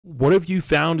what have you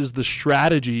found is the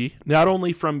strategy, not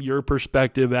only from your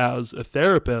perspective as a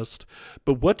therapist,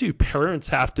 but what do parents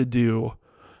have to do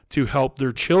to help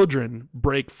their children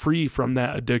break free from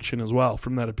that addiction as well,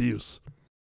 from that abuse?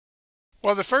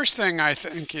 Well, the first thing I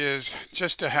think is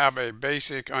just to have a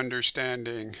basic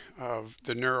understanding of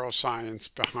the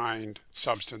neuroscience behind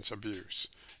substance abuse.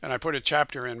 And I put a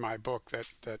chapter in my book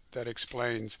that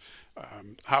explains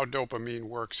how dopamine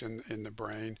works in the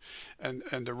brain. And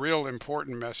the real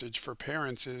important message for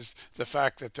parents is the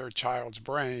fact that their child's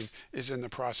brain is in the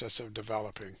process of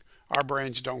developing. Our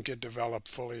brains don't get developed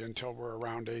fully until we're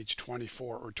around age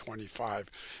 24 or 25.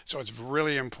 So it's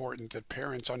really important that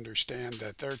parents understand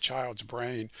that their child's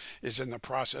brain is in the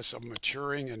process of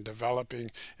maturing and developing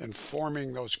and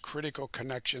forming those critical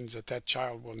connections that that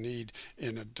child will need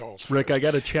in adulthood. Rick, I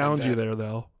got to challenge you there,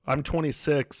 though. I'm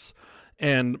 26,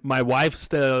 and my wife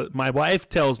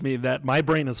tells me that my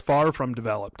brain is far from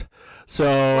developed. So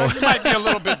well, you might be a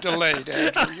little bit delayed,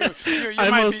 Andrew.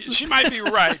 She might be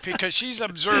right because she's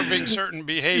observing certain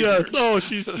behaviors. Yes, oh,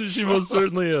 she most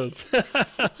certainly is.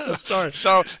 Sorry.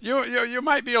 So you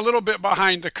might be a little bit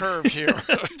behind the curve here.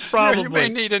 Probably. You may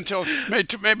need until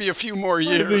maybe a few more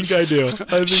years. I think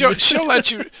I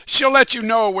do. She'll let you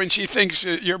know when she thinks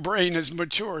your brain is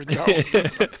matured, though.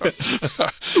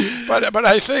 but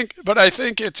I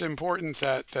think it's important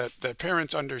that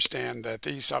parents understand that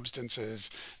these substances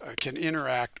can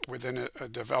interact within a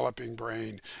developing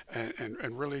brain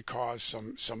and really cause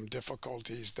some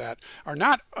difficulties that are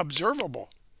not observable.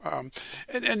 And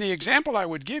the example I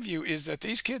would give you is that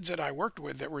these kids that I worked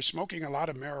with that were smoking a lot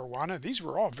of marijuana, these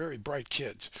were all very bright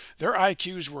kids. Their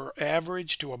IQs were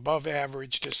average to above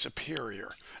average to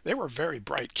superior. They were very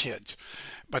bright kids,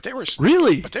 but they were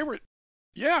really, but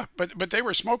they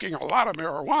were smoking a lot of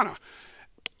marijuana.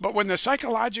 But when the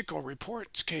psychological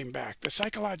reports came back, the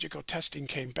psychological testing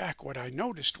came back, what I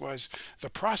noticed was the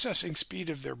processing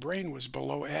speed of their brain was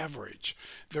below average.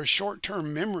 Their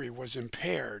short-term memory was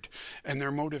impaired, and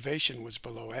their motivation was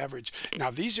below average. Now,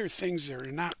 these are things that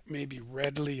are not maybe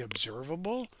readily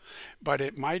observable, but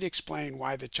it might explain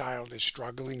why the child is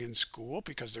struggling in school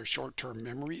because their short-term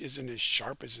memory isn't as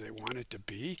sharp as they want it to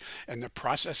be, and the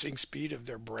processing speed of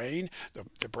their brain,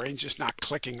 the brain's just not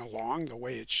clicking along the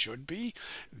way it should be.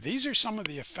 These are some of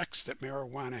the effects that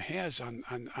marijuana has on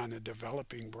a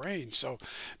developing brain. So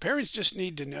parents just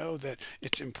need to know that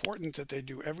it's important that they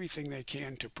do everything they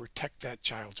can to protect that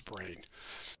child's brain.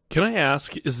 Can I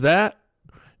ask, is that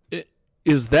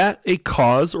a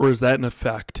cause or is that an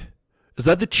effect? Is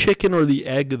that the chicken or the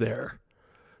egg there?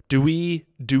 Do we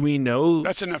know?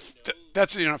 That's an effect.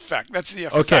 That's the effect.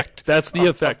 Okay, that's the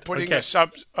effect.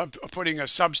 Of putting a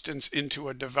substance into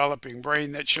a developing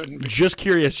brain that shouldn't be. Just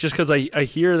curious, just because I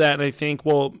hear that and I think,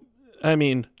 well, I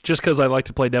mean, just because I like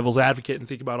to play devil's advocate and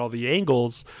think about all the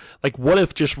angles, like what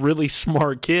if just really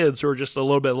smart kids who are just a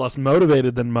little bit less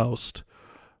motivated than most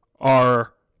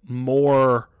are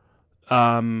more,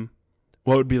 what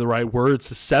would be the right word,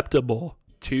 susceptible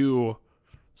to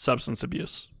substance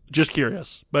abuse? Just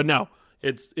curious, but no,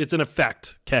 it's an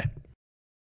effect. Okay.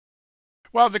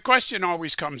 Well, the question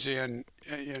always comes in,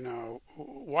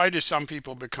 why do some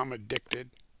people become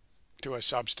addicted to a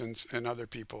substance and other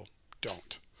people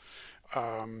don't?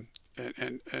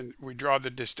 And we draw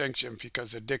the distinction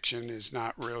because addiction is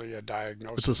not really a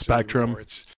diagnosis. It's a spectrum. Anymore.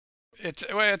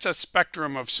 It's a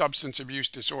spectrum of substance abuse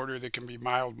disorder that can be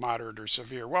mild, moderate, or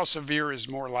severe. Well, severe is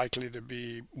more likely to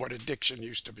be what addiction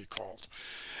used to be called.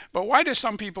 But why do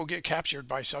some people get captured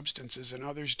by substances and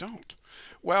others don't?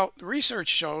 Well, research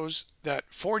shows that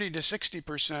 40 to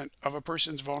 60% of a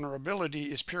person's vulnerability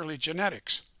is purely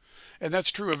genetics. And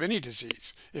that's true of any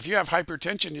disease. If you have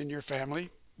hypertension in your family,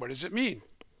 what does it mean?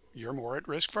 You're more at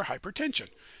risk for hypertension.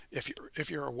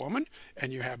 If you're a woman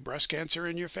and you have breast cancer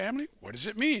in your family, what does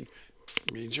it mean?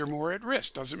 It means you're more at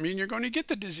risk. Doesn't mean you're going to get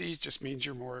the disease, just means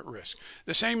you're more at risk.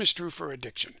 The same is true for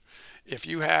addiction. If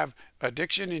you have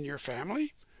addiction in your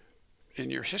family, in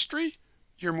your history,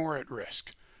 you're more at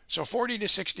risk. So 40 to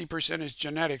 60% is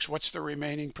genetics. What's the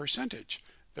remaining percentage?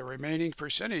 The remaining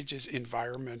percentage is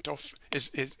environmental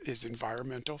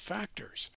factors.